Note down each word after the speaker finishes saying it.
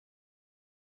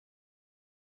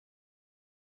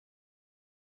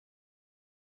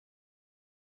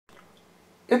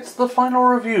It's the final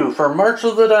review for March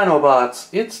of the Dinobots.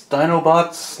 It's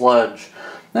Dinobot Sludge.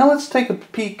 Now let's take a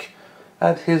peek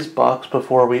at his box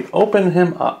before we open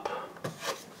him up.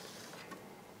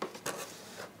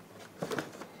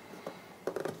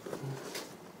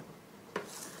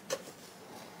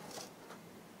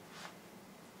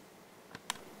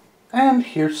 And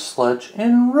here's Sludge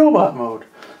in robot mode.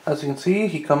 As you can see,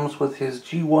 he comes with his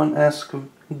G1-esque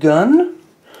gun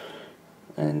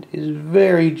and is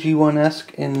very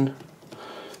G1-esque in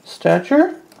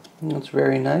stature. And it's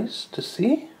very nice to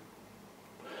see.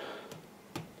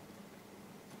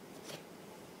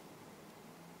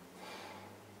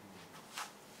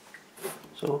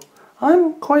 So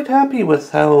I'm quite happy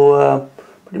with how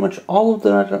pretty much all of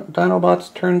the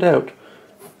Dinobots turned out.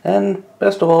 And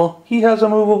best of all, he has a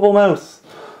movable mouth,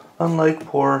 unlike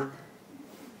poor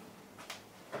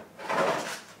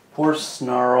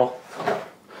Snarl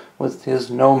with his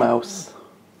no mouth.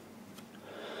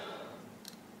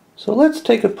 So let's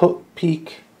take a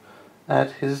peek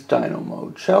at his dino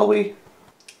mode, shall we?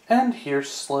 And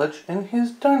here's Sludge in his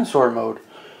dinosaur mode,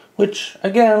 which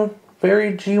again,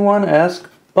 very G1-esque,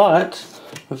 but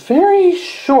very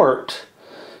short.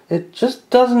 It just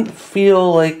doesn't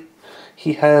feel like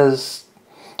he has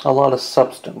a lot of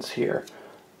substance here.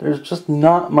 There's just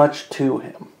not much to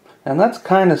him, and that's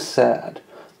kind of sad.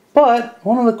 But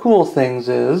one of the cool things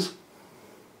is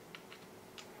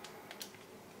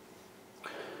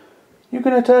you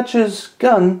can attach his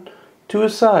gun to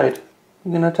his side.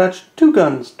 You can attach two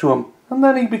guns to him, and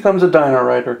then he becomes a Dino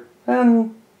Rider.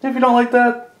 And if you don't like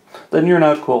that, then you're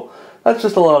not cool. That's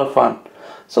just a lot of fun.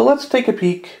 So let's take a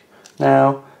peek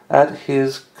now at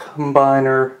his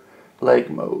combiner leg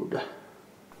mode.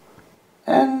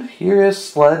 And here is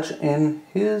Sludge in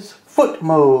his foot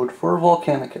mode for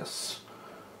Volcanicus.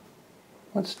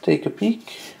 Let's take a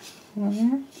peek.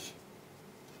 And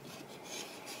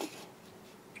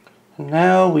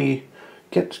now we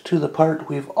get to the part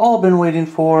we've all been waiting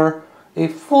for, a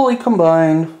fully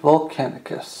combined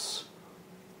Volcanicus.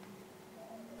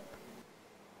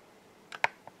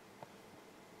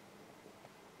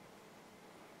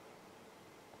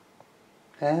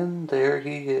 And there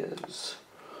he is,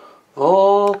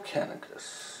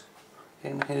 Volcanicus,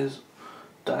 in his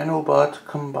Dinobot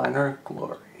Combiner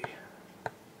glory.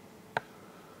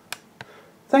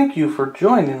 Thank you for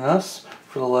joining us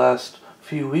for the last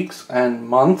few weeks and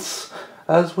months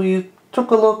as we took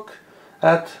a look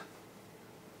at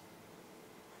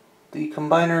the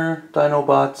Combiner,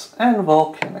 Dinobots, and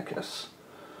Volcanicus.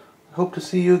 I hope to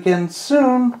see you again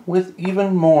soon with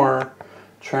even more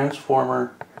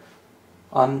Transformer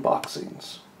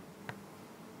unboxings.